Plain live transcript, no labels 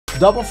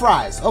Double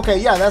fries. Okay,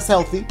 yeah, that's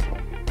healthy.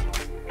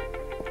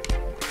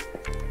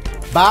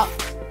 Bop.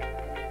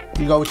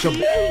 You go with your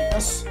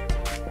ass.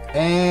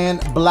 And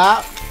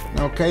blop.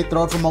 Okay,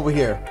 throw it from over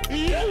here.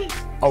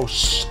 Oh,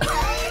 shh.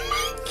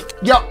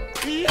 Yo.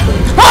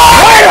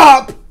 Hurry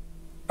up!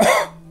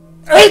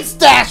 It's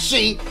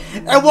Dashie.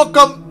 And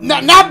welcome.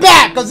 Not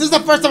bad, because this is the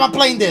first time I'm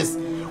playing this.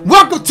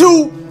 Welcome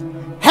to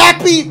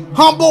Happy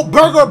Humble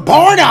Burger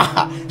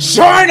Borna.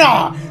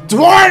 Shorna.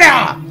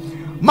 Dwarna.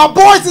 My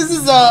boys, this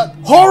is a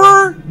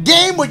horror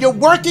game where you're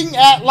working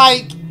at,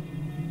 like,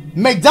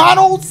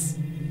 McDonald's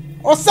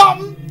or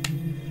something.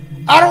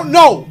 I don't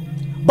know.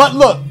 But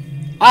look,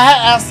 I had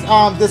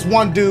asked this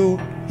one dude.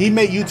 He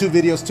made YouTube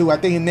videos too. I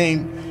think his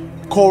name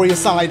Corey or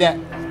something like that.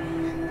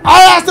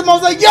 I asked him, I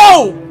was like,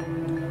 yo,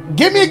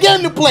 give me a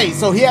game to play.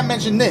 So he had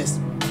mentioned this.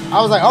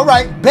 I was like, all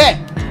right, bet.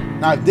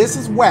 Now this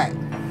is whack.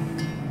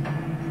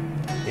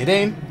 It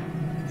ain't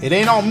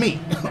on me.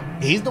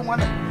 He's the one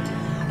that...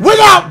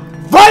 Without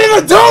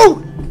further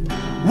ado,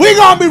 we're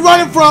gonna be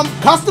running from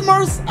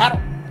customers. I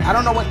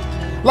don't know what,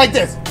 like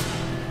this.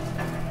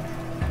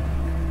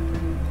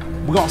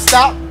 We're gonna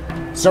stop,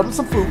 serve them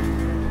some food.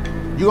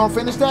 You gonna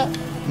finish that?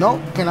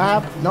 No? Can I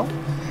have, no?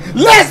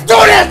 Let's do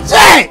this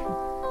shit!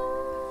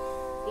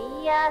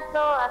 We are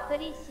so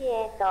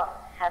appreciate.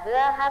 Have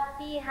a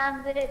happy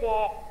humble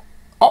day.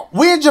 Oh,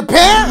 we in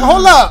Japan?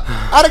 Hold up.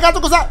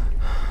 Arigato gozaimasu.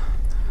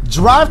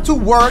 Drive to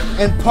work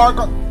and park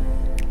on...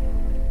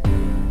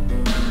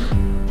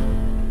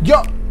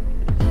 Yo,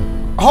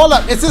 hold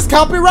up, is this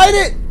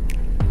copyrighted?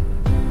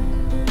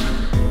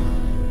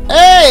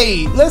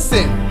 Hey,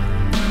 listen,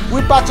 we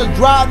about to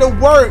drive to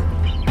work.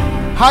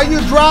 How you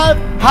drive?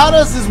 How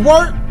does this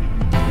work?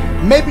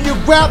 Maybe you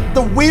grab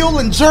the wheel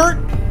and jerk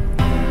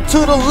to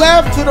the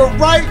left, to the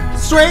right,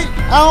 straight.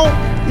 I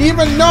don't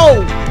even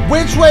know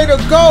which way to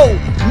go.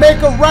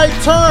 Make a right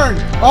turn.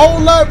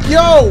 Hold up,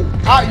 yo.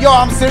 Yo,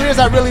 I'm serious,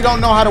 I really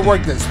don't know how to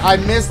work this. I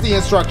missed the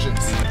instructions.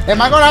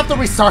 Am I gonna have to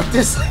restart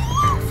this?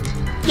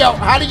 Yo,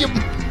 how do you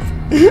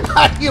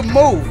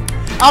move?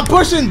 I'm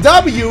pushing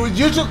W.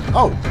 Usually,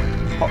 oh.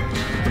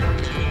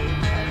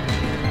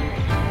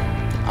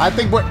 I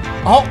think we're,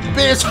 oh,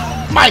 bitch,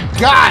 oh my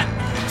God,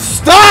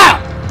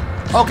 stop.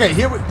 Okay,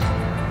 here we,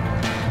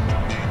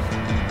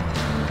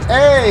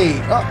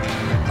 hey,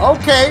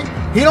 okay,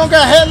 he don't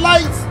got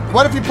headlights.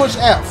 What if you push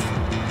F?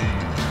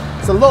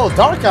 It's a little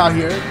dark out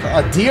here.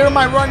 A deer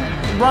might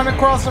run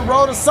across the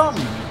road or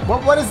something.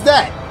 What is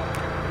that?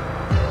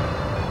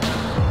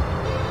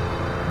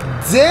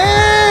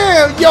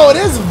 Damn, yo,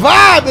 this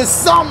vibe is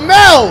something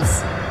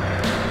else.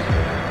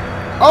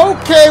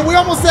 Okay, we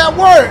almost at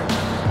work.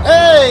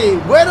 Hey,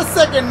 wait a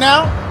second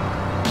now.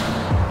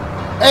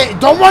 Hey,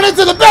 don't run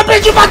into the bed,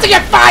 bitch, you about to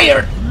get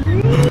fired.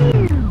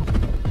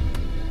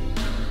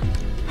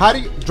 How do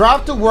you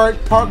drive to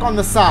work, park on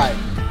the side?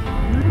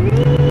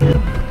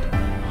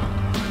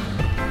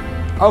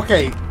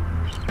 Okay.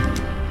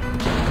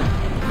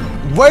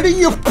 Where do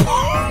you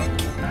park?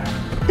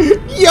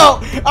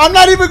 Yo, I'm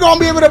not even gonna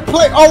be able to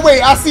play. Oh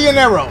wait, I see an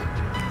arrow.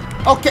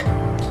 Okay.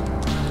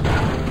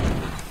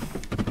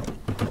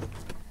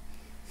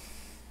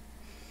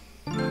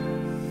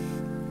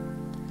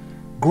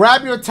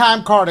 Grab your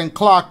time card and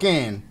clock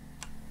in.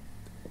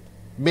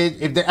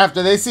 If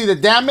after they see the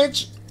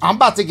damage, I'm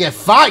about to get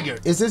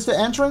fired. Is this the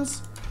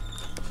entrance?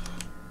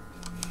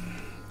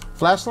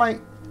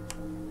 Flashlight?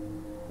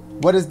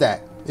 What is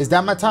that? Is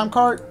that my time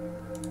card?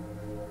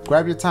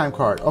 Grab your time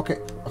card. Okay.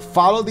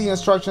 Follow the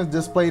instructions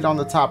displayed on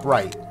the top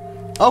right.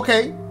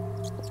 Okay.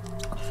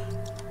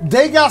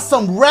 They got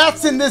some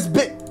rats in this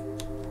bit.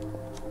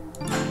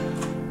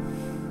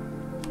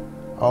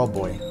 Oh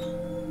boy.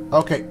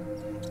 Okay.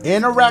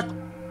 Interact.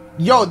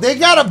 Yo, they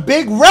got a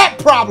big rat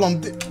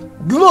problem.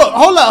 Look,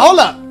 hold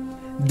up.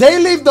 They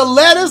leave the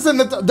lettuce and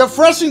the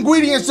fresh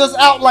ingredients just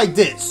out like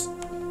this.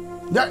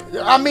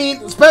 I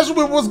mean, especially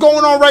with what's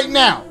going on right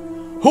now.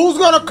 Who's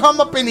gonna come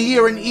up in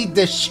here and eat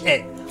this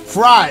shit?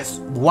 Fries.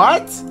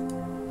 What?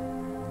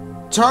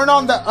 Turn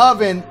on the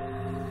oven.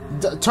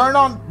 Turn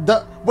on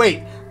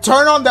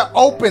the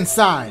open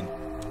sign.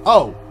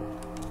 Oh.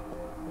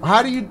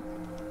 How do you...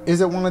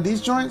 Is it one of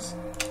these joints?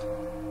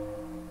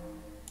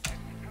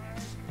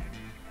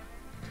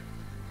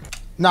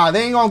 Nah,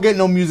 they ain't gonna get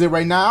no music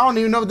right now. I don't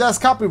even know if that's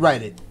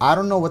copyrighted. I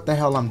don't know what the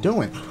hell I'm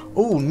doing.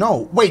 Oh,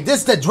 no. Wait,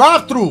 this is the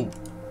drive-thru.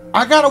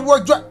 I gotta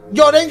work...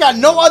 Yo, they ain't got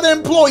no other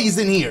employees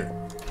in here.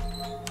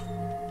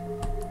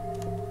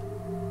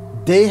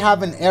 They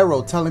have an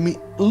arrow telling me,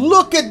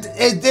 look at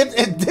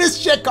if this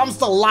shit comes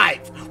to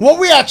life. When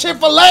we at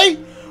Chick-fil-A,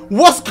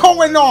 what's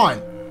going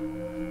on?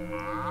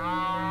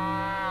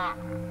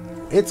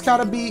 It's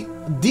gotta be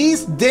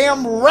these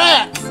damn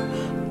rats.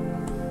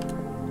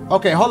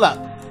 Okay, hold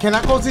up. Can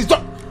I close these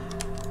doors?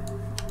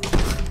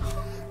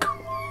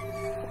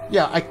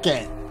 Yeah, I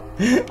can't.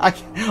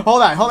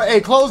 Hold on. Hey,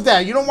 close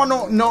that. You don't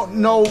want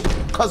no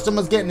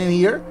customers getting in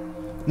here.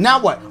 Now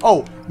what?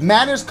 Oh,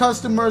 manage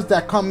customers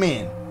that come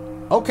in.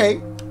 Okay.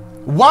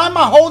 Why am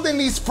I holding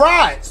these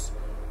fries?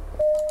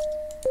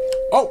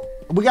 Oh,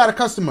 we got a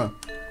customer.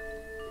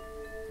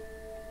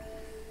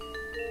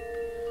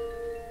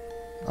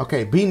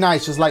 Okay, be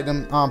nice, just like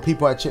them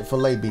people at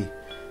Chick-fil-A be.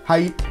 How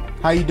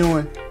you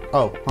doing?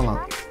 Oh, hold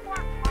on.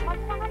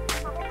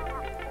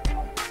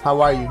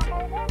 How are you?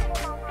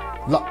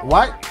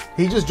 What?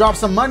 He just dropped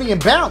some money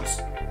and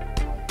bounced.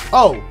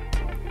 Oh,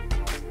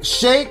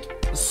 shake,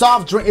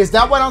 soft drink. Is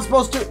that what I'm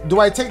supposed to? Do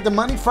I take the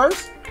money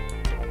first?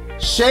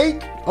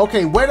 Shake.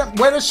 Okay, where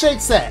the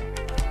shakes at?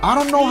 I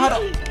don't know how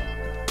to.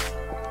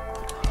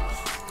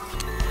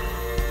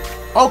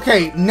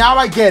 Okay, now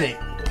I get it.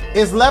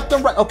 It's left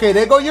and right. Okay,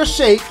 there go your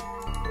shake.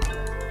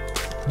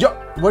 Yo,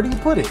 where do you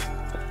put it?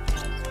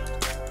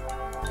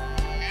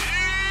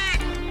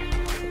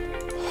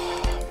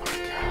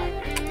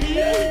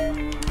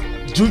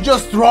 Did you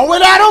just throw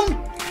it at him?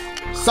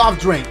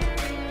 Soft drink.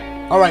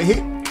 All right,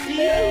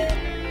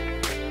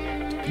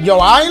 yo,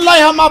 I ain't like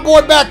how my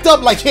boy backed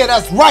up. Like, yeah,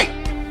 that's right.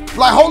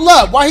 Like, hold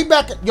up. Why he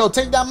back? Yo,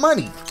 take that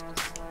money.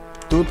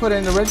 Do we put it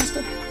in the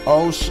register?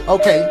 Oh,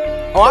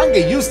 okay. Oh, I can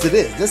get used to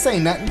this. This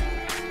ain't nothing.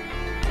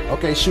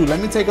 Okay, shoot. Let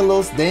me take a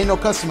little. There ain't no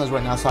customers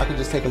right now, so I can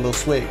just take a little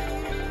swig.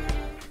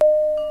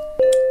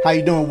 How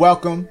you doing?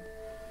 Welcome.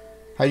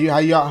 How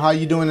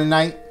you doing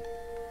tonight?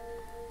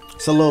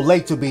 It's a little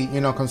late to be,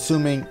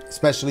 consuming,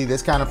 especially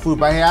this kind of food.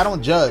 But hey, I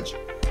don't judge.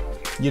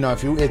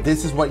 If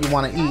this is what you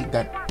want to eat,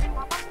 that.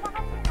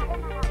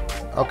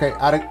 Okay,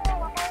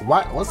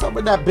 what's up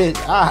with that bitch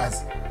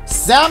eyes?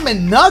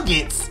 Salmon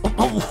nuggets.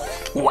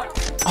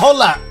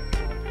 Hold up,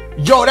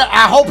 yo.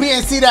 I hope he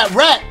ain't see that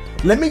rat.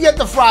 Let me get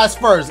the fries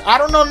first. I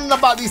don't know nothing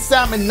about these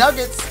salmon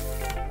nuggets.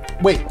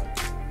 Wait.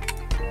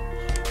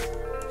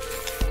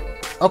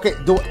 Okay,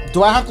 do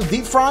I have to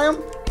deep fry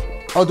them,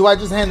 or do I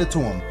just hand it to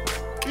him?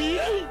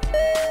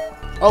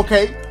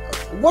 Okay,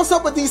 what's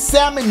up with these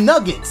salmon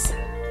nuggets?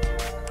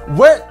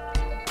 Where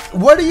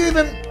do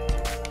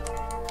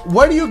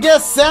you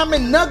get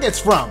salmon nuggets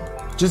from?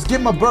 Just give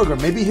him a burger.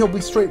 Maybe he'll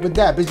be straight with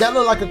that. Bitch, that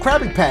look like a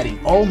Krabby Patty.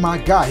 Oh my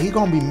God, he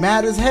gonna be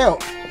mad as hell.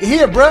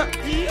 Here, bruh.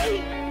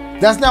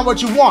 That's not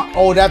what you want.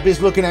 Oh, that bitch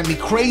looking at me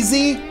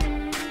crazy.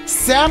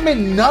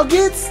 Salmon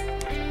nuggets?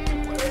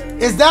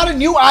 Is that a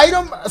new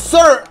item?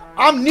 Sir,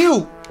 I'm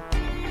new.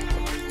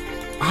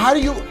 How do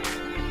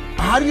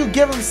you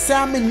give him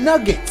salmon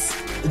nuggets?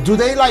 Do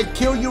they like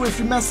kill you if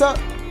you mess up?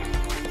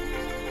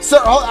 Sir,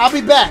 I'll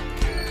be back.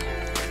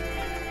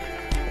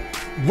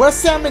 Where's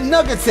salmon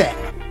nuggets at?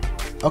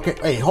 Okay,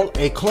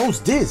 hey, close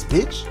this,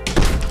 bitch.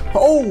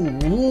 Oh,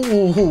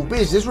 ooh,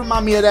 bitch, this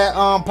remind me of that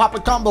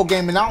Papa Combo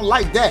game, and I don't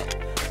like that.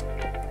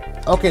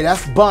 Okay,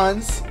 that's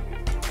buns,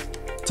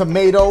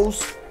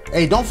 tomatoes.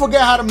 Hey, don't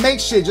forget how to make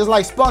shit, just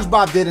like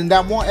SpongeBob did in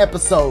that one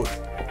episode.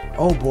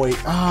 Oh boy,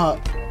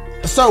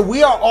 so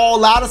we are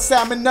all out of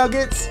salmon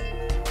nuggets.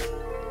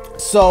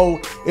 So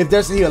if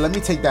there's here, let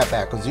me take that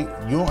back, cause if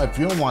you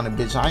don't want it,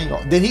 bitch, I ain't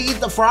gonna. Did he eat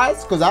the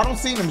fries? Cause I don't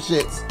see them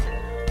shits.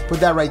 Put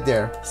that right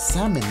there.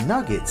 Salmon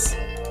nuggets.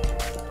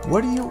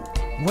 Where do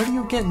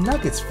you get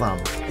nuggets from?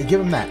 Hey, give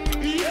him that.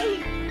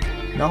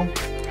 No.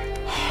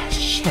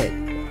 Shit.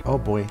 Oh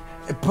boy.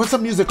 Put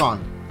some music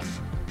on.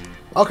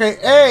 Okay.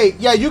 Hey,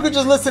 yeah, you could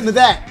just listen to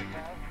that.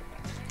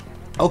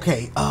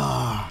 Okay.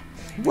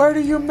 Where do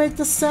you make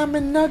the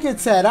salmon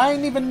nuggets at? I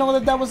didn't even know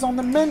that was on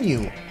the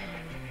menu.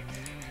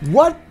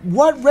 What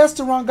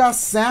restaurant got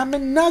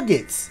salmon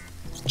nuggets?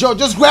 Joe,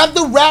 just grab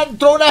the rat and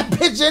throw that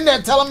bitch in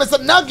there. Tell him it's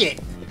a nugget.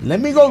 Let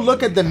me go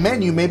look at the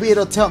menu. Maybe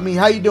it'll tell me.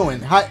 How you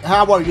doing?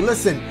 How are you?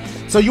 Listen.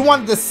 So you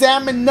wanted the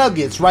salmon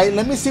nuggets, right?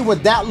 Let me see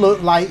what that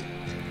looked like.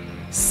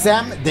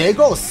 Salmon. There you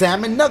go.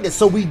 Salmon nuggets.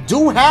 So we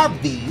do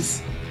have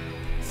these.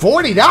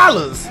 $40.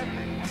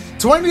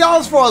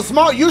 $20 for a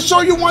small. You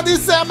sure you want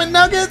these salmon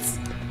nuggets?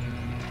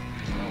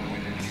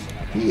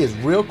 He is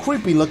real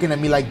creepy looking at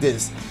me like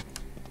this.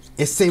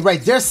 It say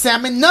right there,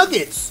 salmon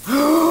nuggets.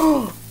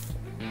 I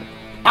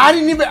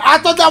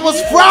thought that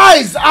was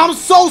fries. I'm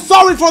so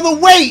sorry for the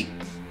wait.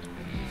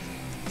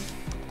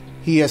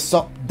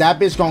 That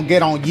bitch gonna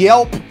get on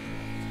Yelp.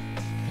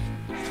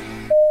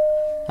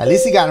 At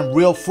least he got them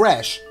real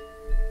fresh.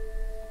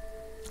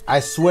 I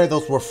swear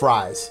those were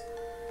fries.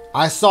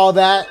 I saw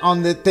that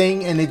on the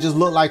thing and it just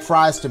looked like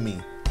fries to me.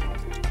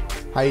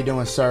 How you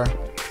doing, sir?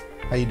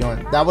 How you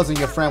doing? That wasn't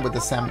your friend with the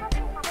salmon.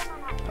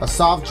 A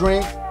soft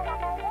drink.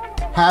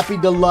 Happy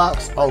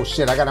Deluxe. Oh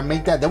shit, I gotta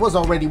make that. There was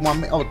already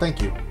one. Oh,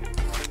 thank you.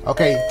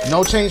 Okay,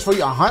 no change for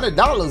you.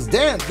 $100.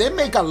 Damn, they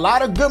make a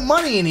lot of good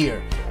money in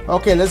here.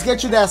 Okay, let's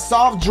get you that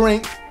soft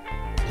drink.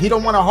 He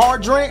don't want a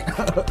hard drink?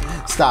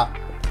 Stop.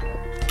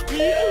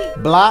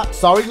 Blah.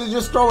 Sorry to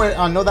just throw it.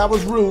 I know that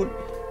was rude.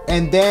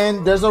 And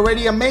then there's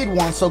already a made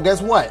one, so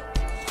guess what?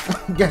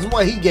 Guess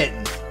what he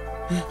getting?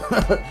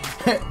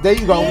 There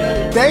you go.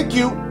 Thank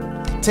you.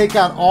 Take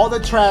out all the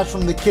trash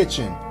from the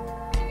kitchen.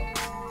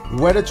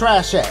 Where the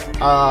trash at?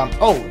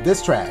 Oh,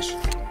 this trash.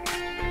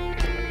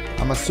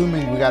 I'm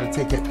assuming we gotta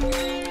take it.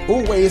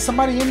 Oh, wait, is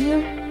somebody in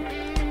here?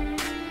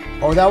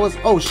 Oh, that was,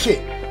 oh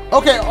shit.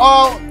 Okay,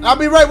 I'll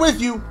be right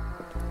with you.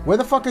 Where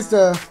the fuck is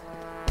the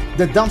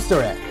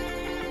dumpster at?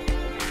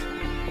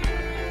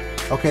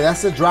 Okay,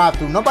 that's the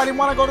drive-thru. Nobody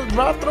wanna go to the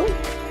drive-thru?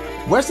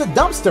 Where's the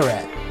dumpster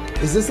at?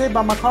 Is this it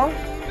by my car?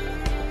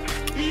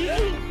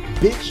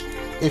 Bitch.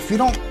 if you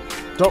don't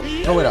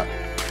throw it up.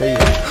 There you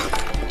go.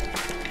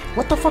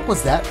 What the fuck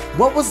was that?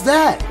 What was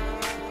that?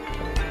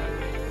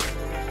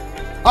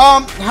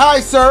 Hi,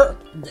 sir.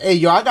 Hey,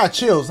 yo, I got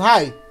chills.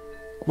 Hi.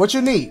 What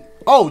you need?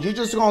 Oh, you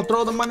just gonna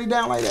throw the money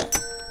down like that?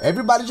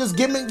 Everybody just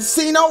give me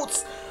C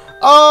notes.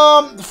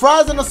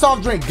 Fries and a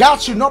soft drink.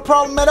 Got you. No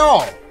problem at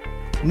all.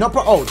 No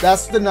problem. Oh,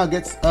 that's the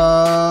nuggets.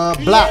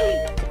 Black.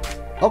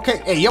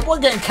 Okay. Hey, your boy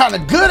getting kind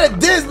of good at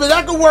this, but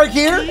that could work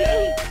here.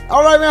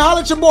 All right, man.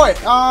 Holla at your boy.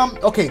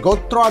 Okay, go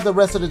throw out the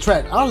rest of the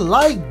trash. I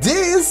like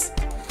this.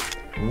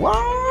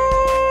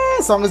 Wow.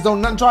 As long as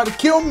don't nothing try to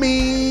kill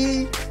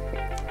me.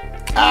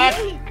 Ah.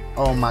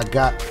 Oh my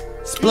God.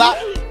 Splat.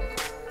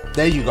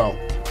 There you go.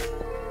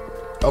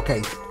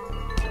 Okay.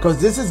 Because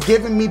this is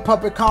giving me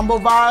puppet combo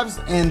vibes.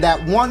 And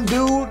that one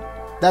dude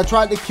that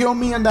tried to kill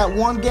me in that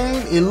one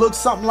game, it looks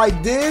something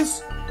like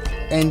this.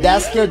 And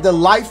that scared the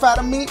life out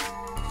of me.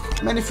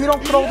 Man, if you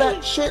don't throw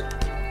that shit.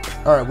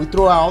 All right, we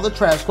throw out all the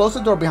trash. Close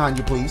the door behind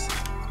you, please.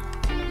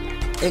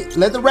 Hey,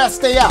 let the rats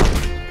stay out.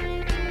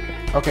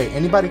 Okay,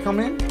 anybody come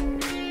in?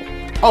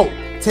 Oh,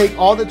 take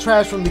all the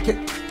trash from the kid.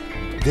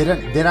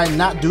 Did I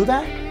not do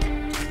that?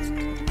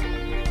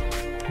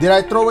 Did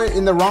I throw it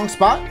in the wrong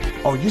spot?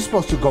 Oh, you're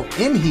supposed to go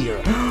in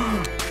here.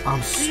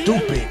 I'm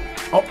stupid.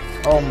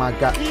 Oh my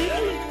God.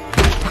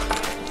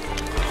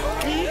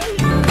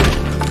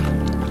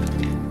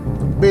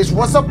 Bitch,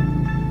 what's up?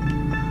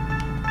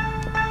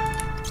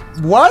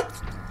 What?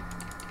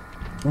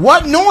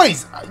 What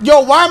noise?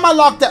 Yo, why am I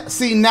locked out?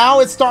 See, now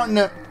it's starting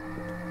to...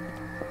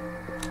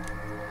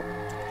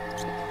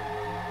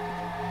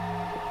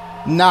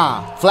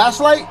 Nah.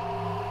 Flashlight?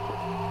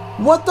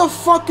 What the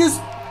fuck is...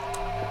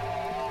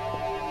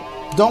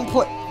 Don't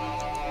play...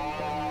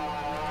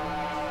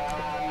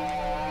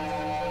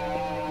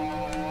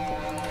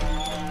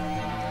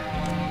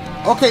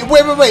 Okay,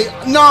 wait.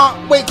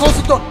 Nah, wait, close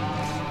the door.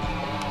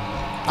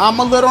 I'm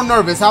a little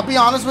nervous. I'll be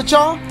honest with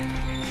y'all.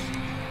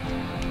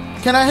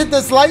 Can I hit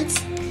this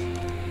lights?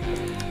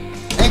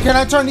 And can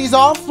I turn these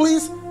off,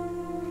 please?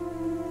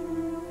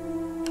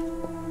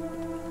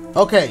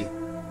 Okay.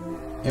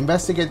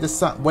 Investigate the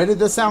sound. Where did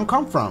the sound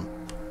come from?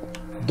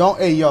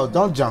 Hey, yo,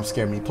 don't jump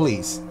scare me,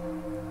 please.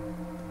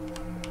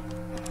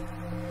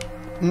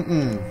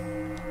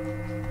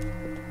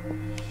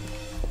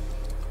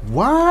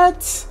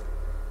 What?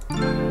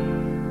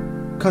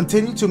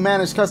 Continue to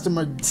manage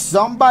customer.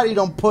 Somebody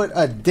don't put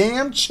a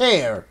damn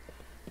chair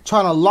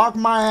trying to lock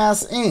my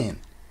ass in.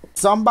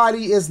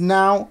 Somebody is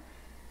now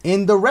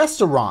in the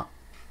restaurant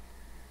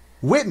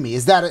with me.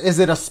 Is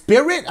it a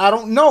spirit? I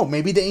don't know.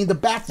 Maybe they in the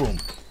bathroom.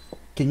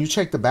 Can you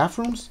check the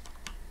bathrooms?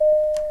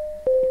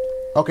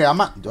 Okay, I'm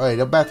not. All right,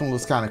 the bathroom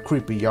looks kind of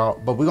creepy, y'all.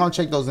 But we're gonna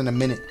check those in a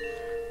minute.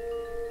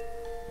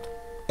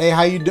 Hey,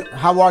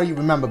 how are you?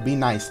 Remember, be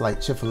nice, like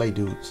Chick-fil-A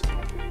dudes.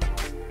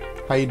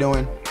 How you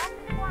doing?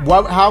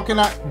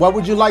 What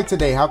would you like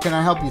today? How can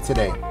I help you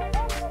today?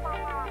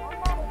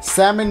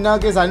 Salmon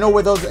nuggets. I know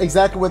where those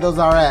exactly where those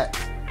are at.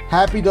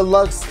 Happy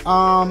Deluxe.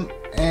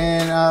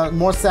 And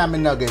more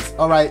salmon nuggets.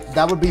 All right,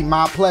 that would be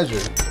my pleasure.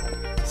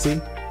 See,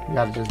 you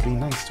gotta just be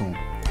nice to him.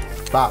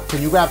 Bob,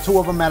 can you grab 2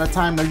 of them at a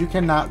time? No, you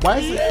cannot. Why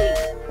is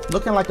it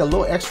looking like a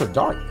little extra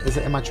dark?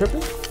 Am I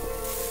tripping?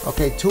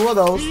 Okay, 2 of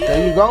those.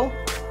 There you go.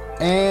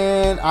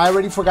 And I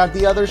already forgot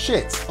the other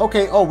shits.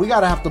 Okay, oh, we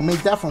gotta have to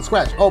make that from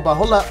scratch. Oh, but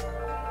hold up.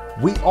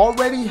 We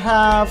already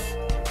have...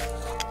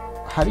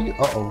 How do you...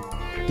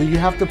 Do you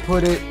have to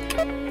put it...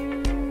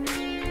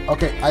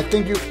 Okay, I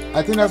think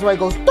that's why it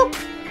goes...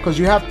 Because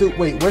you have to...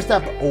 Wait, where's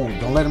that... Oh,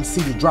 don't let him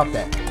see you drop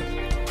that.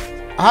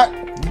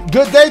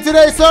 Good day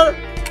today, sir.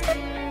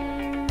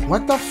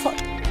 What the fuck?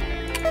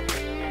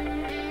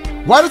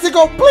 Why does it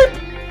go bleep?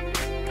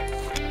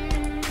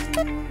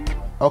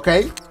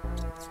 Okay.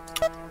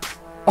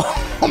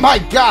 Oh my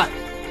God.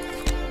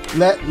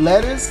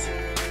 Lettuce.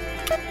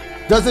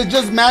 Does it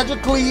just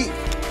magically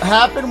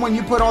happen when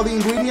you put all the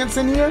ingredients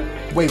in here?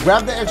 Wait,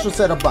 grab the extra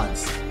set of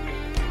buns.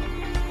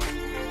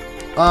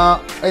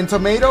 And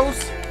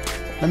tomatoes.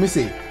 Let me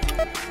see.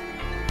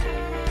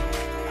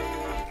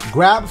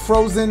 Grab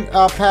frozen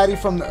patty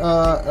from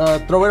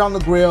throw it on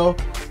the grill.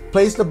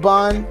 Place the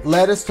bun,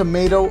 lettuce,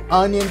 tomato,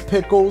 onion,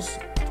 pickles,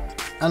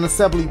 and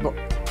assembly.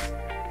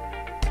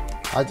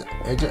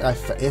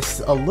 It's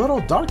a little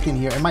dark in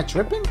here. Am I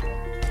tripping?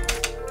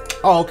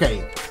 Oh,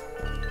 okay.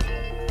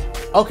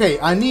 Okay,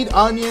 I need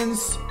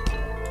onions.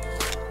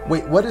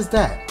 Wait, what is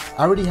that?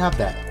 I already have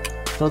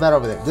that. Throw that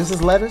over there. This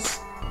is lettuce.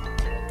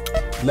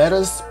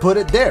 Lettuce, put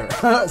it there.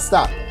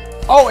 Stop.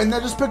 Oh, and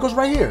then there's pickles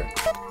right here.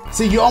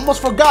 See, you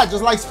almost forgot,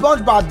 just like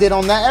SpongeBob did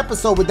on that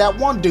episode with that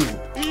one dude.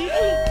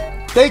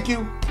 Thank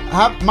you.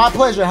 My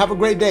pleasure. Have a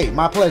great day.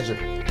 My pleasure.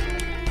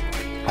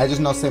 I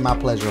just know say my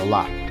pleasure a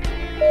lot.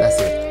 That's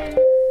it.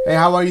 Hey,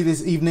 how are you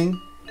this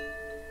evening?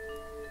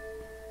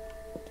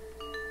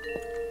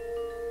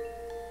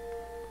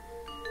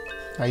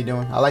 How you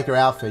doing? I like your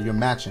outfit. You're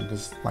matching.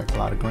 Just like a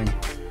lot of green.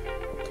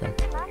 Okay.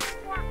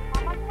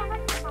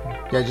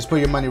 Yeah, just put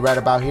your money right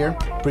about here.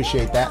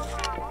 Appreciate that.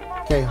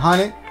 Okay,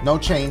 100. No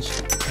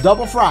change.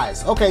 Double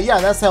fries. Okay,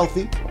 yeah, that's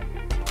healthy.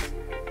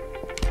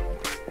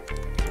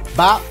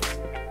 Bop.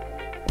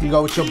 You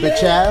go with your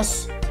bitch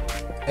ass.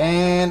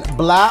 And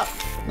blop.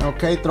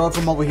 Okay, throw it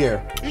from over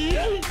here.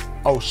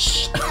 Oh,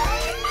 shh.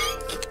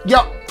 Yo.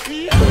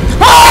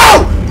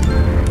 Oh!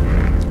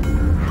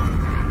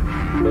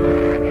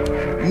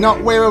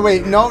 No,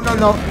 wait. No.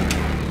 No.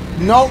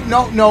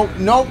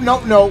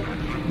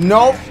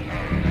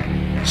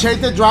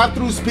 Check the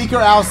drive-thru speaker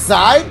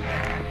outside.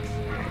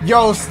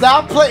 Yo,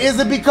 stop play. Is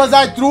it because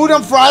I threw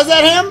them fries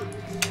at him?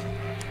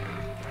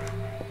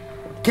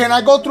 Can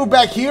I go through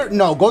back here?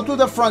 No, go through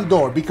the front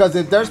door. Because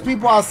if there's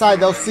people outside,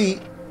 they'll see.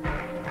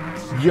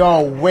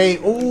 Yo, wait.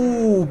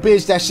 Ooh,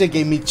 bitch, that shit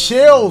gave me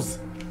chills.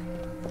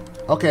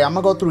 Okay, I'm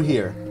gonna go through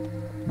here.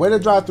 Where the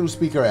drive-thru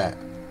speaker at?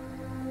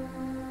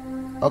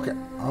 Okay.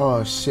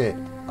 Oh, shit.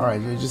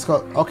 Alright, you just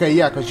go. Okay,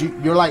 yeah, because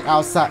you're like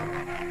outside.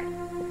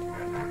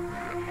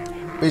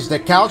 Bitch, the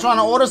cow trying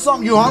to order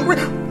something? You hungry?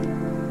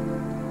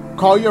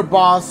 Call your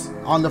boss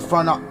on the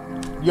front.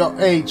 Yo,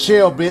 hey,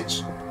 chill,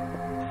 bitch.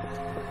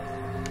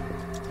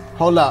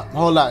 Hold up.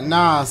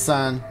 Nah,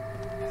 son.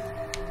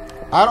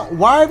 I don't.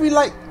 Why are we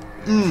like?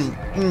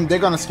 They're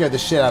gonna scare the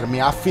shit out of me.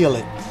 I feel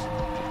it.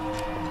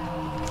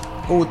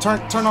 Oh,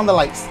 turn on the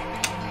lights.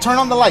 Turn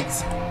on the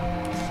lights.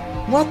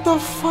 What the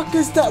fuck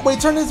is that? Wait,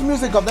 turn this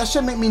music up. That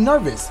shit make me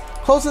nervous.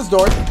 Close this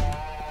door.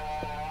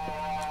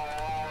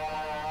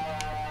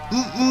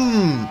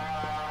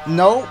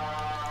 No.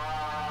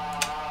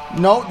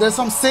 No, there's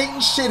some Satan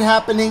shit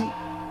happening.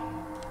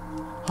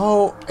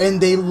 Oh, and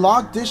they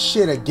locked this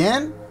shit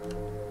again?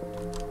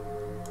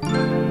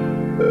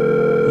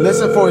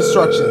 Listen for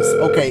instructions.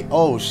 Okay.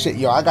 Oh, shit.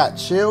 Yo, I got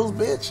chills,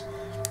 bitch.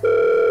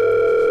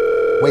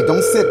 Wait,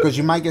 don't sit because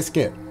you might get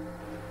scared.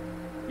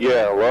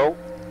 Yeah, hello?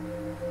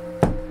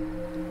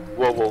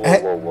 Whoa.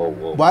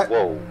 What?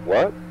 Whoa,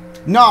 what?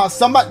 No,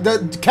 somebody.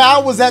 The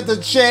cow was at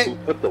the shit. Who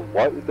put the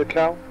what in the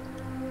cow?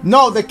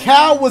 No, the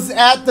cow was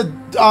at the.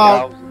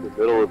 Cow's in the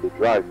middle of the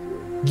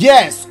drive-thru.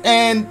 Yes,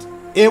 and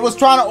it was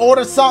trying to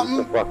order something.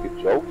 It's a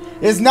fucking joke.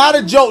 It's not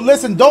a joke.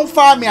 Listen, don't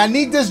fire me. I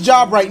need this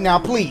job right now,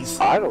 please.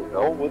 I don't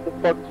know. What the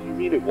fuck do you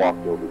mean it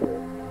walked over there?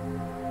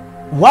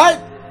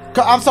 What?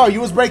 I'm sorry,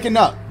 you was breaking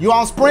up. You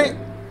on Sprint?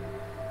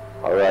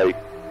 All right,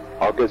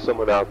 I'll get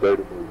someone out there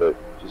to move it.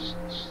 Just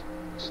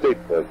stay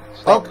put.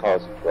 Stop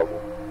causing trouble.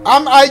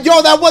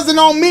 Yo, that wasn't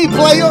on me,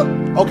 player.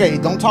 Okay,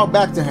 don't talk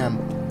back to him.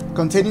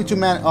 Continue to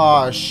man.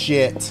 Oh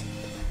shit.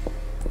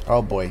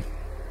 Oh boy.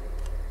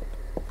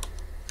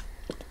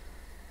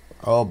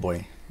 Oh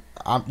boy.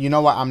 You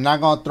know what? I'm not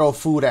gonna throw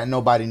food at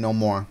nobody no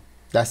more.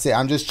 That's it.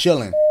 I'm just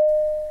chilling.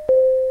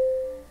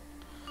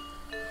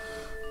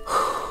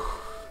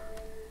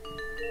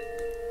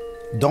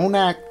 Don't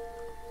act.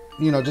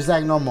 You know, just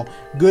act normal.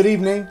 Good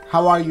evening.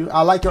 How are you?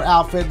 I like your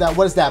outfit.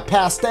 What is that?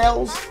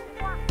 Pastels?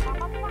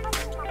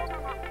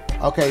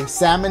 Okay,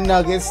 salmon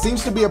nuggets.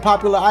 Seems to be a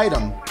popular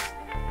item.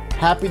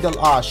 Happy to...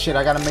 Oh, shit.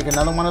 I gotta make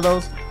another one of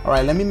those. All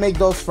right, let me make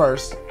those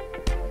first.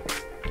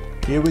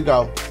 Here we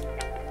go.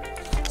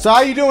 So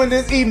how you doing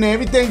this evening?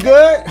 Everything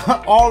good?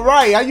 All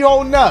right. How you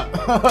holding up?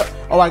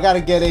 Oh, I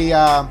gotta get a...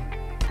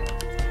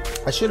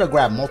 I should have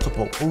grabbed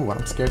multiple. Ooh,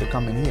 I'm scared to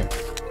come in here.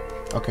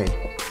 Okay.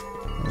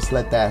 Let's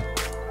let that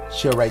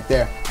chill right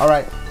there. All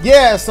right.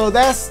 Yeah, so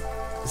it's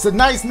a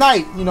nice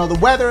night. You know, the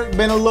weather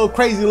been a little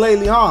crazy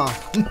lately, huh?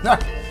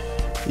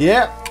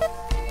 Yeah.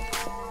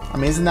 I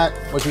mean, isn't that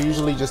what you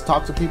usually just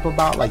talk to people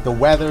about? Like the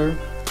weather,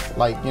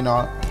 like, you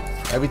know,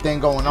 everything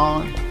going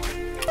on.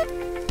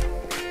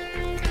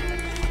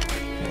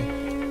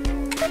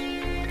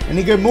 Okay.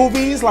 Any good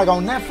movies like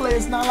on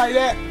Netflix? Not like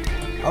that?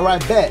 All right,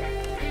 bet.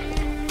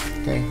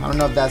 Okay, I don't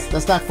know if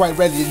that's not quite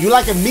ready. You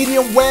like a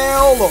medium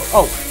well or...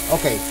 Oh,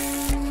 okay.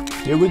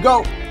 Here we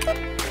go.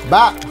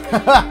 Bop.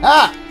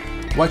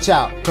 Watch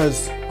out,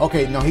 because...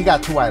 Okay, no, he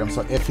got 2 items.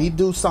 So if he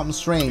do something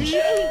strange,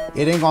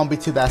 it ain't gonna be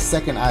till that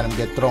second item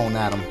get thrown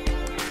at him.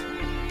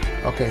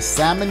 Okay,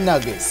 salmon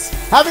nuggets.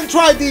 Haven't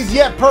tried these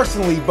yet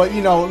personally, but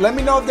you know, let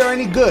me know if they're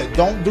any good.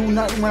 Don't do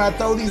nothing when I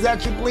throw these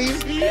at you,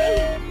 please.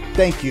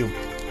 Thank you.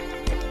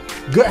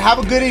 Good. Have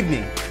a good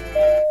evening.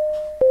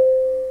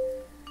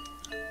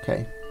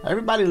 Okay.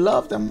 Everybody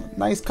love them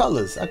nice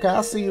colors. Okay,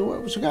 I see you.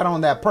 What you got on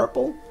that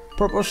purple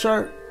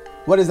shirt?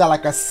 What is that?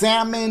 Like a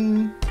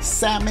salmon-ish-esque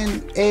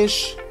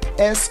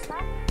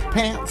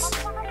pants?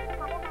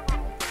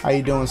 How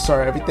you doing,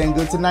 sir? Everything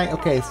good tonight?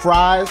 Okay,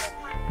 fries.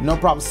 No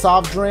problem.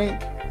 Soft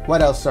drink.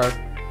 What else, sir?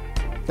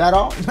 That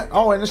all?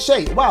 Oh, and a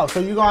shake. Wow. So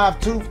you're gonna have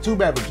two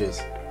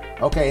beverages.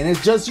 Okay, and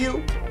it's just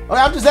you?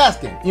 Okay, I'm just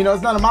asking. You know,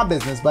 it's none of my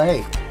business. But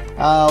hey,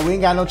 we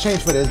ain't got no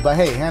change for this. But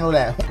hey, handle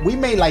that. We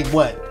made like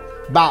what?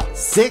 About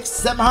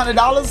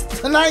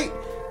 $600-700 tonight?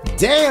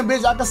 Damn,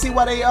 bitch, I can see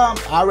why they I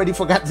already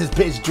forgot this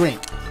bitch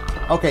drink.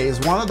 Okay, it's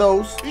one of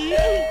those.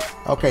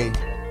 Okay.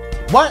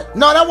 What?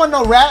 No, that wasn't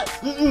no rat.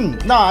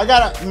 No, I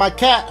got my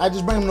cat. I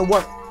just bring him to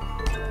work.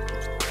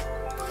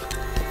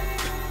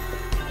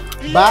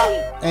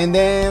 Bye. And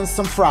then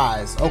some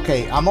fries.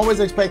 Okay, I'm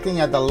always expecting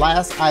at the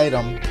last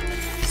item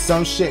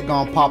some shit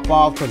gonna pop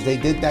off because they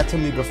did that to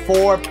me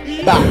before.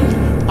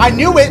 Bye. I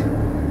knew it.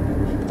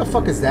 What the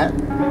fuck is that?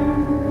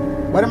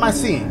 What am I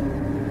seeing?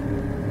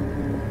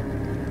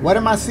 What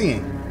am I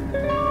seeing?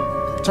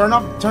 Turn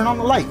on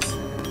the lights.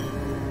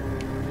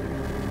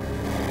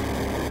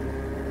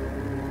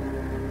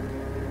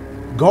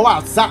 Go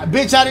outside.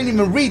 Bitch, I didn't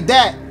even read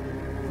that.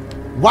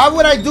 Why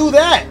would I do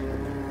that?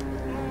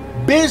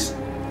 Bitch,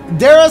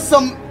 there are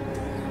some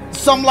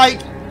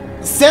like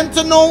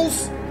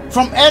Sentinels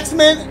from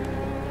X-Men.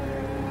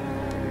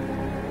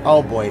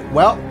 Oh boy.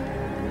 Well,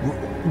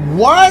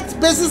 what?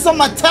 This is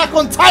some Attack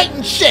on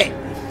Titan shit.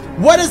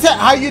 What is that?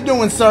 How you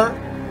doing, sir?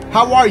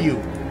 How are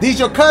you? These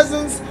your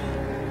cousins?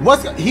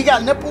 He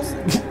got nipples?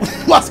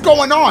 What's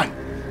going on?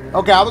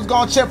 Okay, I was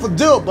gonna check for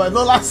dude, but it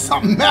looked like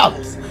something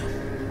else.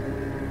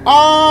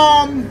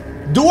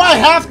 Do I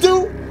have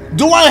to?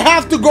 Do I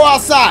have to go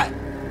outside?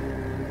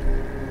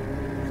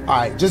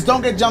 Alright, just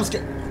don't get jump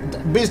scared.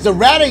 Bitch, the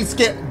rat ain't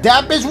scared.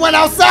 That bitch went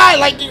outside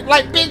like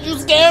bitch, you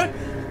scared?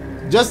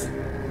 Just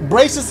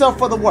brace yourself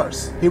for the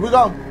worst. Here we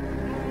go.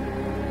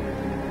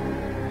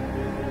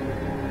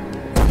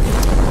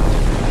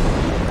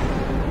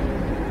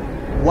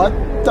 What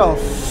the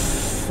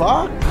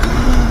fuck?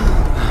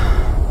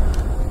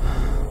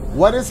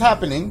 What is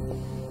happening?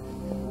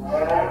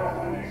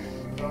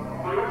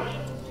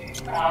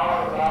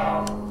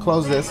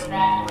 Close this.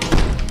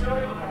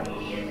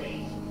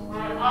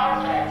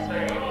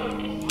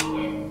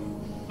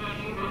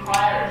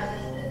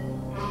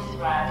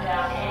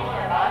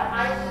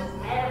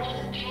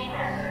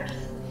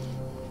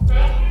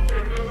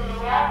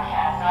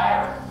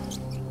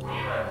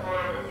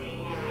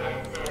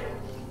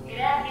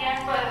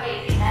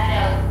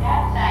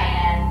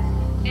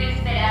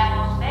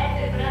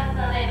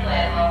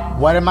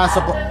 What am I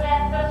supposed?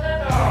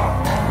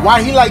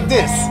 Why he like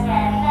this?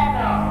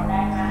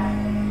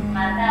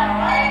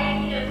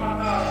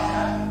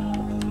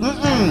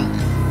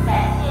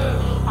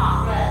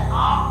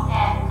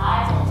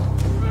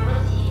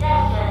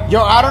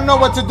 Yo, I don't know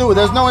what to do.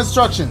 There's no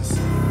instructions.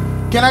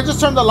 Can I just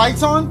turn the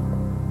lights on?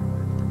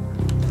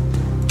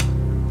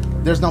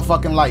 There's no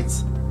fucking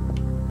lights.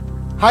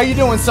 How you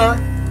doing, sir?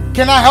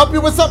 Can I help you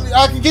with something?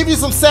 I can give you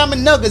some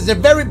salmon nuggets. They're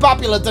very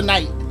popular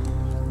tonight.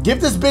 Give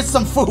this bitch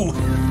some food.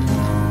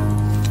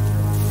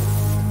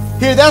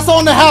 Here, that's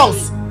on the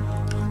house.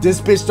 This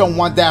bitch don't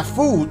want that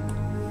food.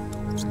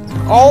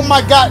 Oh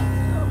my god.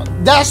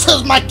 That's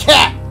just my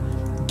cat.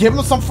 Give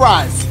him some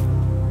fries.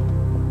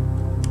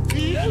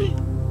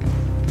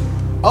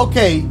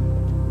 Okay.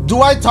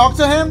 Do I talk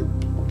to him?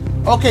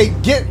 Okay,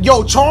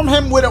 charm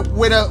him with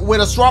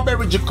a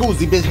strawberry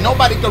jacuzzi, bitch.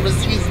 Nobody can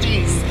resist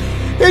these.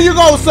 Here you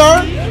go,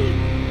 sir.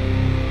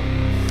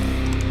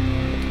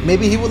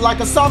 Maybe he would like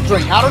a soft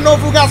drink. I don't know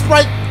if we got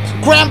Sprite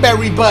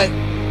cranberry, but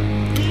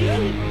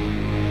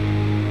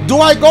do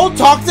I go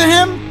talk to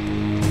him?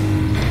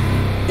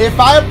 If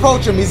I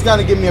approach him, he's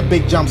gonna give me a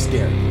big jump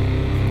scare.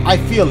 I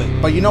feel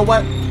it, but you know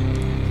what?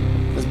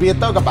 Let's be a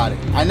thug about it.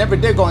 I never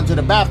did go into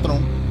the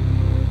bathroom.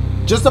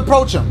 Just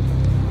approach him.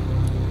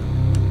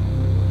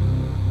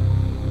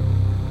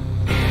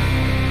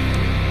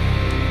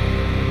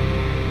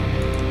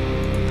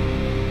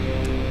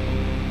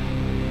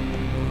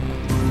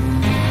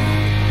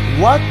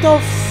 What the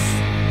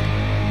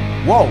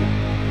Whoa.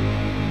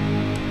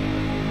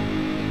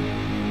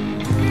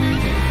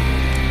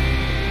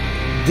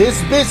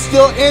 This bitch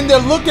still in there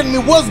looking at me.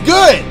 What's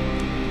good?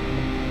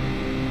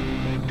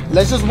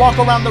 Let's just walk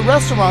around the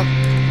restaurant.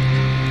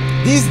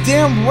 These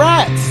damn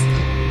rats.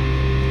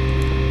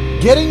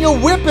 Get in your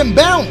whip and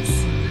bounce.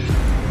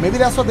 Maybe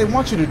that's what they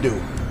want you to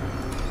do.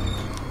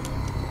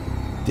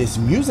 This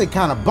music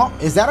kind of bump.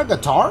 Is that a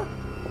guitar?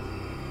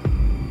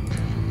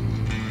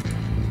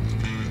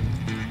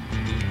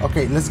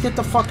 Okay, let's get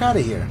the fuck out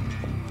of here.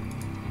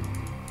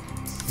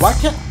 Why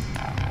can't...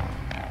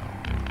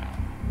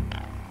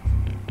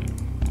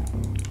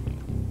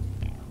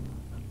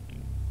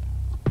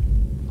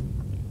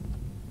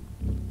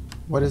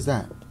 What is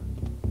that?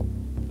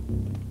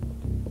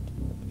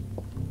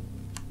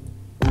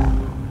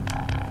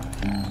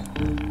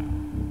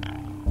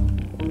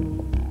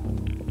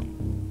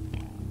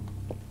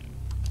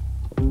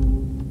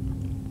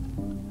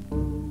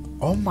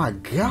 Oh my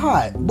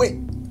god. Wait.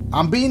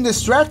 I'm being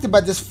distracted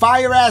by this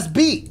fire-ass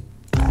beat.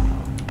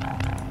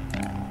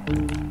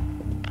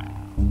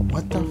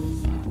 What the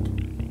fuck?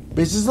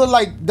 Bitches look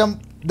like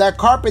that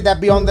carpet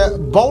that be on the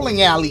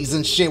bowling alleys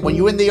and shit when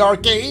you in the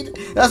arcade.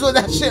 That's what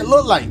that shit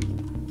look like.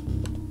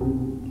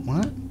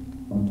 What?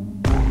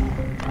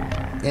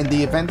 In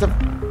the event of...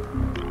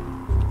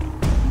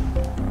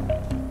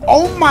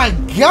 Oh my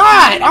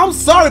god! I'm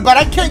sorry, but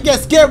I can't get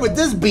scared with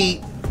this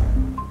beat.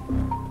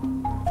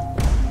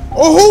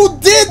 Oh, who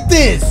did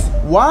this?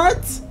 What?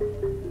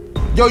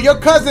 Yo, your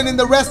cousin in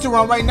the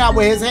restaurant right now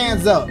with his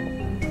hands up.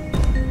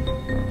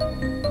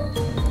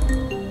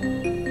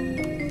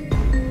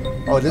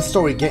 Oh, this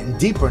story getting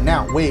deeper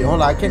now. Wait,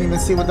 hold on. I can't even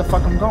see where the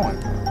fuck I'm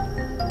going.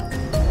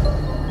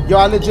 Yo,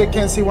 I legit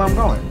can't see where I'm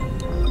going.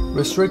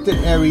 Restricted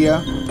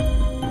area.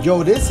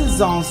 Yo, this is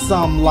on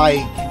some,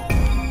 like,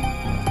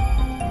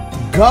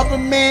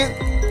 government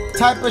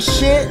type of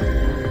shit.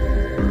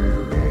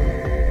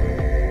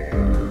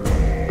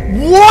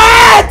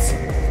 What?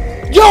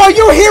 Yo, are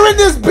you hearing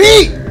this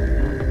beat?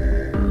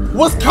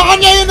 Was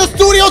Kanye in the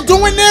studio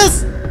doing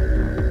this?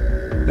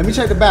 Let me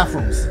check the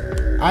bathrooms.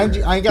 I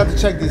ain't got to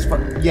check these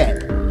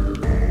yet.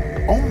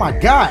 Oh my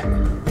God.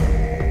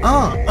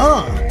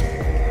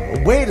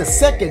 Wait a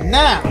second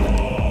now.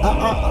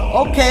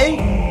 Okay.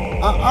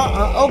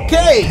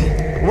 Okay.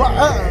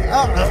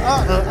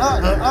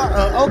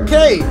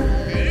 Okay.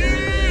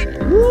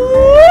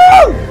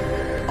 Woo!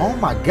 Oh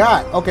my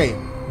God. Okay.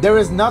 There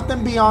is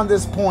nothing beyond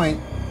this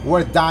point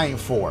worth dying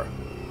for.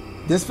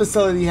 This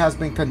facility has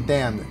been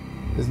condemned.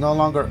 It's no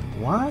longer...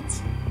 What?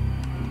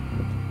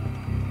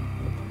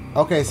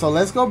 Okay, so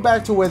let's go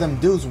back to where them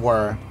dudes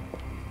were.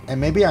 And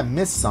maybe I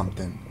missed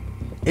something.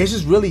 It's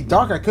just really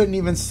dark. I couldn't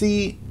even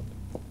see...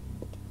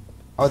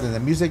 Oh, then the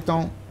music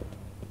don't...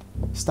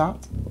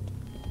 Stopped?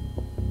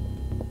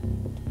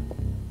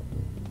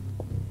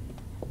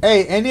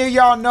 Hey, any of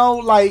y'all know,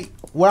 like,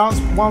 what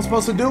I'm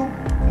supposed to do?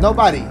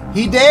 Nobody.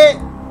 He dead?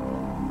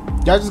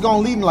 Y'all just gonna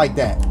leave him like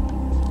that.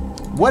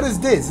 What is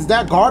this? Is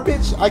that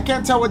garbage? I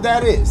can't tell what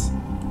that is.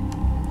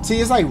 See,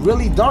 it's like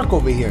really dark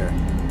over here.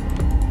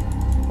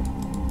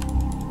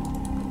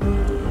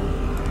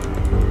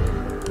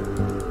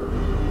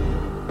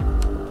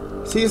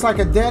 See, it's like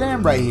a dead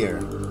end right here.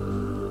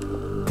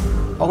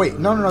 Oh, wait.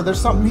 No.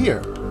 There's something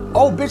here.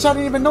 Oh, bitch, I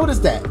didn't even notice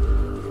that.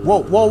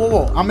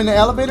 Whoa. I'm in the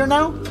elevator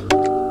now?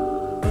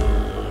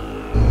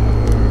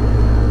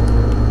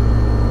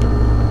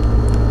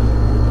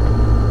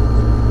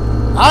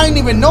 I didn't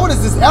even notice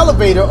this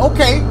elevator.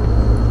 Okay.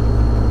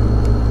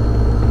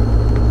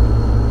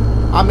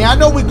 I mean, I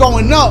know we're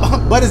going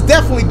up, but it's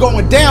definitely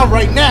going down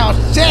right now.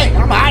 Shit,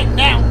 I'm hiding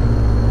now.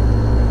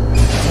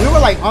 We were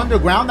like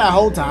underground that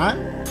whole time.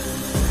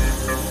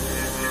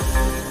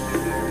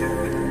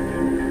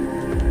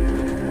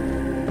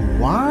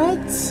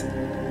 What?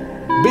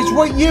 Bitch,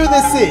 what year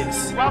this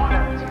is?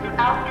 Welcome to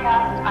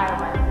Outcast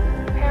Island,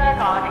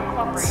 Paragon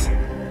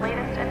Incorporated,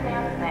 latest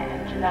advancement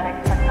in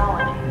genetic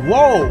technology.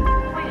 Whoa.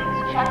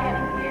 Check in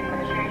with the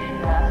administration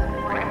desk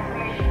for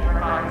information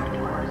regarding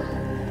tours.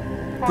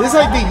 This is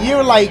like the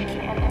year like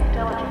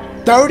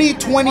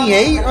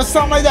 3028 or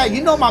something like that.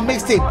 You know my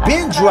mixtape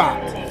been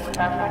dropped.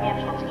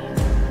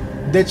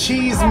 The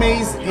Cheese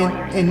Maze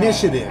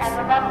Initiative. And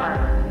remember,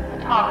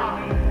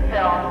 photography,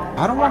 film,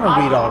 I don't want to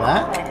read all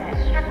that.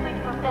 is strictly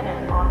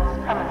forbidden on this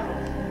premises.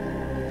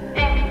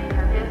 Thank you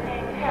for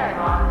visiting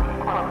Paragon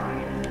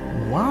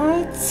Incorporated.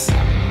 What?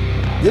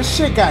 This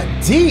shit got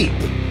deep.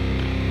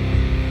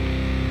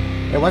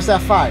 Hey, what's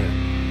that fire?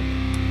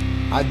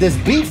 This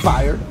beat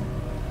fire.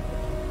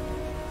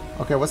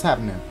 Okay, what's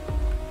happening?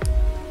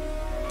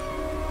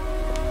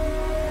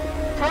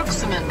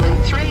 Approximately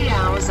 3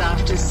 hours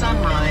after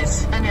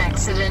sunrise, an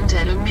accident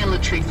at a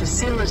military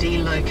facility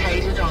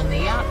located on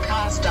the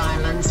Outcast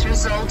Islands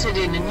resulted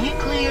in a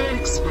nuclear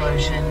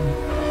explosion.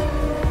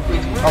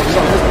 With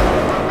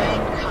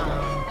remain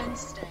calm and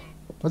stay.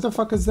 What the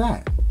fuck is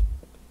that?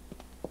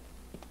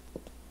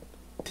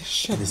 This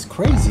shit is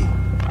crazy.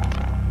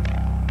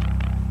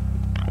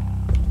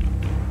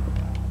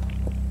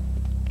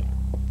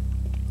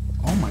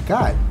 Oh my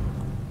God.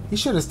 He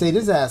should have stayed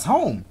his ass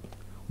home.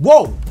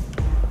 Whoa.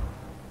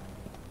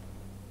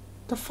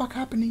 The fuck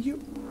happened to you?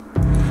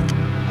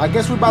 I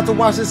guess we're about to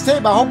watch this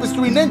tape. I hope it's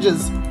 3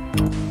 ninjas.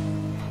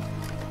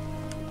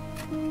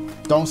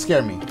 Don't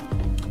scare me.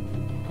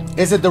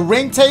 Is it the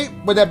Ring tape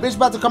where that bitch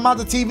about to come out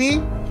the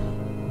TV?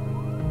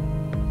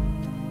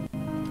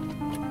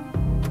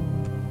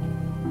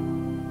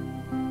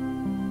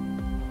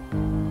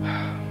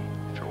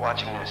 If you're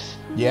watching this,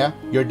 Yeah,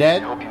 you're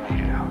dead? I hope you made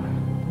it out.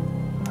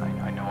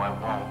 I know I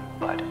won't,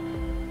 but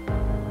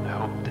I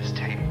hope this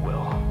tape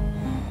will.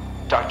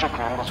 Dr.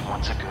 Grimm was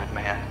once a good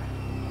man,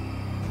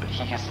 but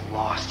he has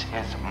lost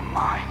his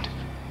mind.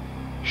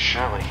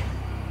 Surely,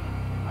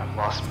 I've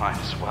lost mine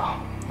as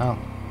well. Oh.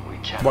 We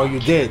cannot Well, you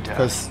cure did, death.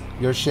 because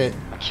your shit.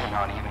 We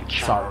cannot even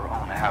cure Sorry.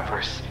 our own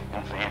avarice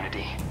and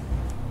vanity.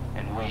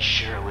 And we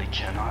surely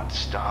cannot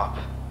stop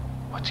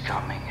what's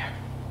coming.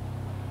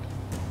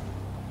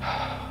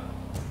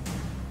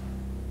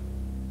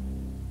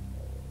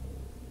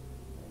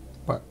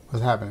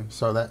 What's happening?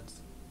 So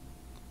that's...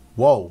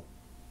 Whoa.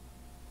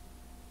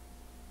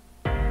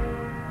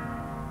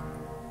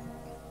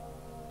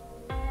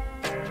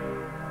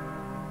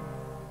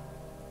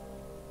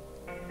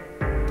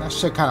 That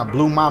shit kind of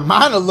blew my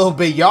mind a little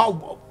bit,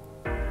 y'all.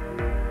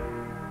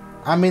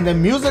 I mean, the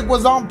music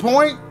was on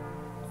point.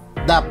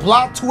 That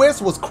plot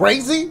twist was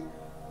crazy.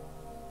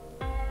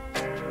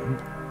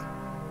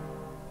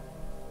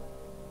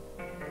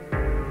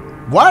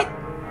 What?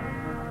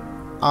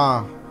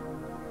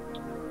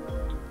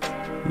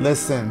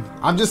 Listen,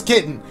 I'm just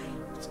kidding.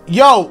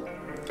 Yo,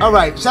 all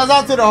right, shout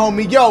out to the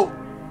homie. Yo,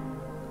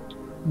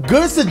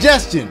 good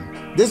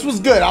suggestion. This was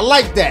good. I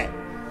like that.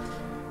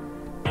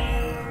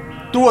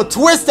 Threw a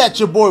twist at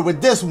your boy with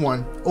this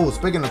one. Oh,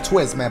 speaking of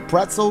twists, man,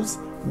 pretzels.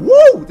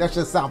 Woo, that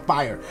should sound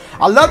fire.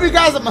 I love you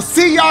guys. I'm gonna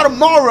see y'all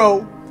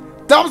tomorrow.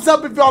 Thumbs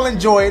up if y'all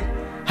enjoyed.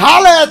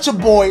 Holla at your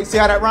boy. See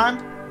how that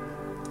rhymed?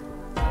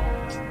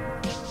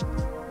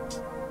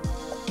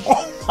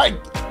 Oh my.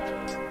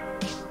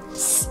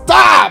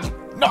 Stop.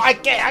 No. I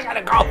can't. I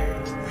gotta go.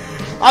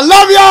 I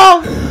love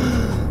y'all.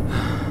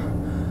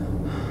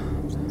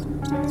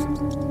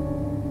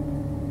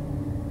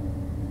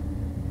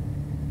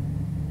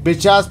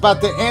 Bitch, I was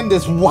about to end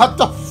this. What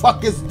the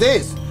fuck is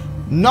this?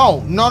 No.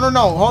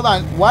 Hold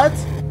on. What?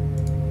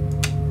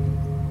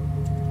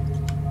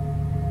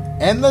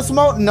 Endless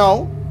mode?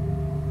 No.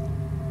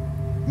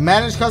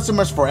 Manage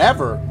customers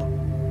forever.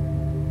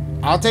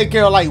 I'll take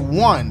care of like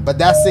one, but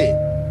that's it.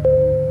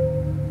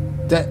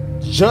 That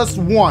just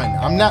one.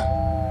 I'm not.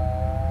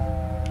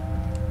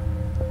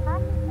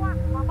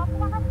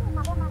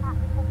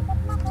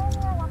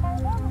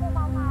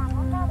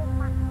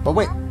 But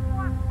wait.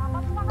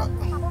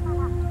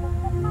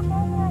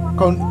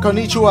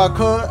 Konnichiwa,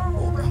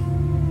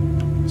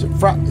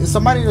 is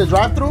somebody in the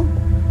drive-thru?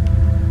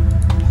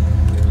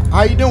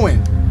 How you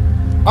doing?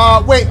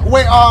 Wait,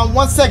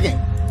 1 second.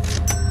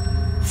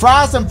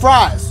 Fries and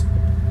fries.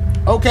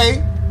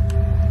 Okay.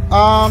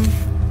 Bob.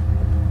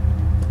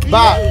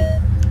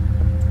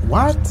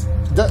 What?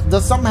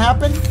 Does something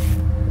happen?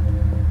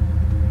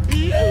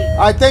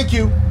 Alright, thank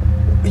you.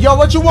 Yo,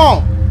 what you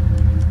want?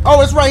 Oh,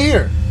 it's right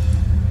here.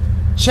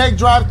 Check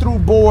drive-thru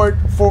board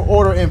for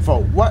order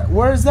info. What?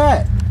 Where is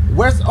that?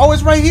 Where's? Oh,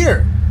 it's right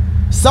here.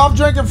 Soft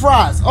drink and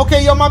fries.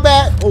 Okay, yo, my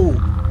bad. Oh,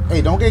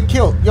 hey, don't get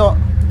killed, yo.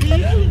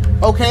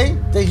 Okay,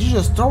 you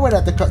just throw it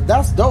at the cup.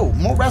 That's dope.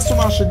 More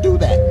restaurants should do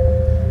that.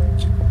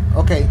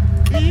 Okay.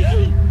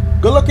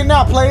 Good looking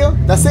now, player.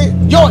 That's it.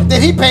 Yo,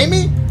 did he pay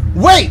me?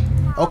 Wait.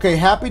 Okay,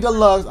 Happy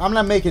Deluxe. I'm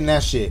not making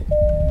that shit.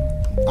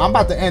 I'm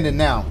about to end it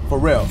now, for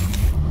real.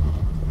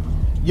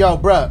 Yo,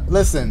 bruh,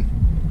 listen.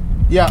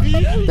 Yeah,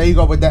 there you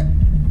go with that.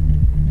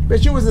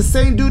 Bitch, you was the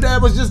same dude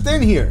that was just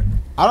in here.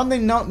 I don't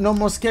think no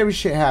more scary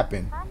shit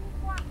happened.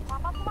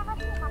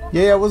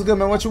 Yeah, what's good,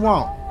 man? What you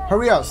want?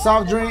 Hurry up,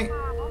 soft drink.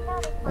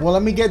 Well,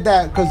 let me get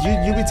that, because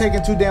you be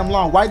taking too damn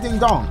long. White ding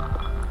dong.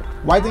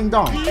 White ding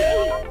dong.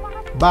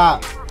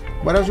 Bob,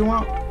 what else you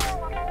want?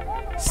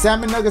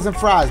 Salmon nuggets and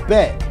fries,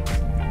 bet.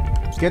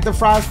 Get the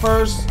fries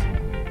first.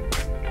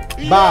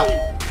 Bob,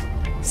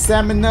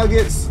 salmon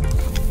nuggets.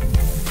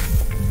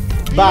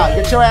 Bob,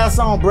 get your ass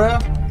on, bruh.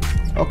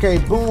 Okay,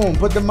 boom,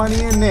 put the money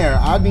in there.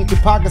 I need to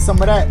pocket some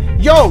of that.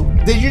 Yo,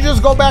 did you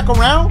just go back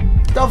around?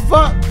 The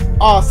fuck?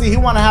 Oh, see, he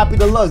want a Happy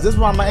Deluxe. This is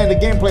why I'm gonna end the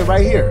gameplay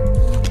right here.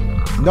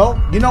 Nope.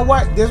 You know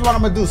what? This is what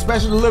I'm gonna do.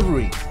 Special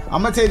delivery.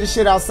 I'm gonna take this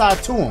shit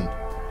outside to him.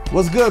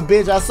 What's good,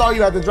 bitch? I saw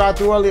you at the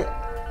drive-thru earlier.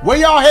 Where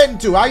y'all heading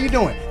to? How you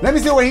doing? Let me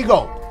see where he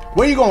go.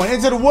 Where you going?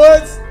 Into the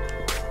woods?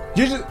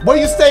 Where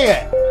you stay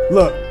at?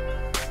 Look.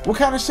 What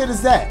kind of shit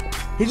is that?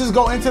 He just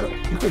go into the...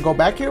 You could go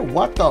back here?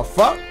 What the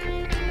fuck?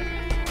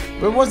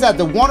 Where was that?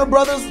 The Warner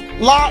Brothers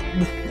lot?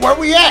 Where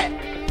we at?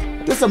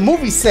 This is a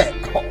movie set.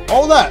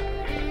 Hold up.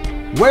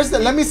 Where's the...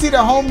 Let me see the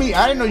homie.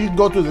 I didn't know you could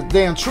go through the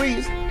damn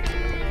trees.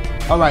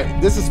 All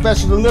right. This is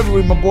special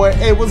delivery, my boy.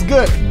 Hey, what's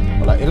good?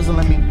 Hold on. It doesn't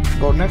let me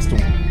go next to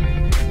him.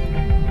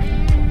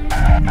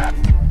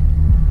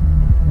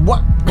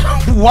 What?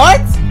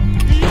 What?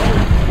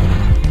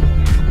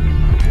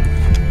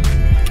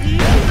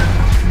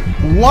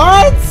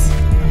 What?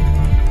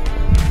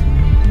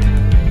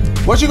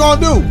 What you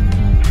gonna do?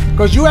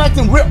 Cause you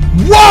acting real.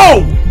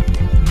 Whoa!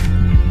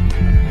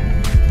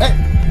 Hey,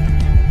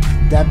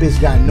 that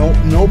bitch got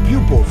no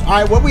pupils. All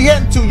right, where we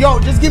heading to? Yo,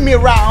 just give me a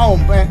ride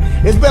home, man.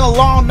 It's been a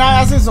long night.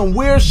 I seen some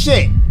weird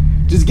shit.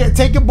 Just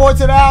take your boy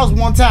to the house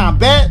one time.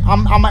 Bet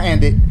I'm gonna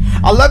end it.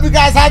 I love you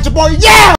guys. Hide your boy. Yeah!